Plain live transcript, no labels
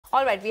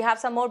All right, we have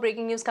some more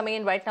breaking news coming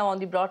in right now on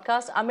the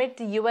broadcast. Amid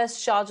the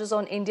U.S. charges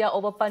on India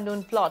over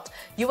Pannun plot,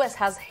 U.S.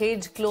 has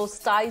hailed close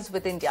ties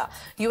with India.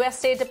 U.S.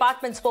 State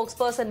Department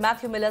spokesperson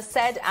Matthew Miller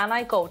said, and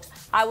I quote,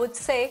 "I would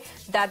say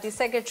that the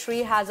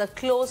Secretary has a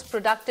close,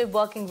 productive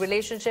working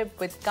relationship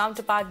with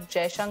counterpart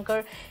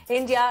Jaishankar.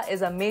 India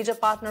is a major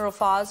partner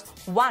of ours,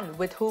 one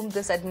with whom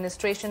this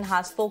administration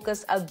has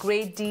focused a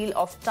great deal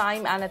of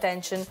time and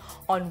attention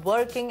on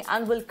working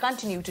and will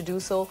continue to do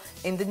so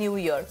in the new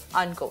year,"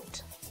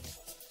 unquote.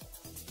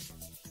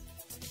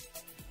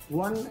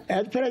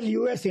 As far as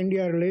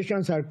U.S.-India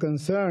relations are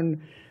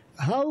concerned,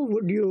 how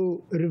would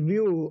you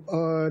review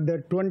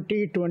the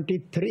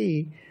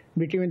 2023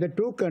 between the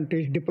two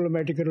countries,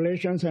 diplomatic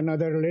relations and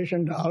other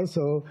relations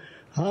also?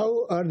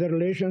 How are the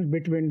relations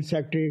between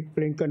Secretary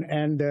Blinken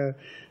and the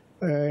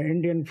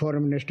Indian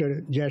Foreign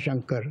Minister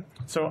Jaishankar?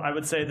 So I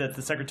would say that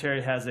the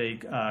Secretary has a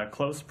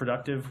close,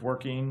 productive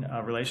working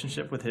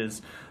relationship with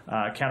his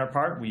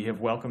counterpart. We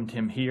have welcomed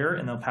him here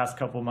in the past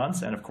couple of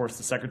months, and of course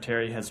the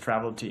Secretary has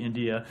traveled to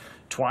India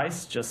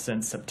twice just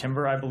since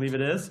September, I believe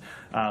it is.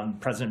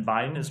 President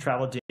Biden has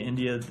traveled to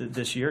India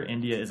this year.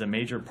 India is a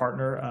major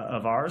partner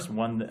of ours,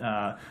 one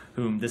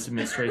whom this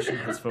administration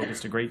has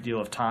focused a great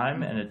deal of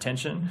time and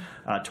attention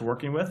to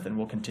working with, and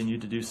will continue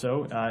to do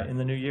so in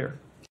the new year.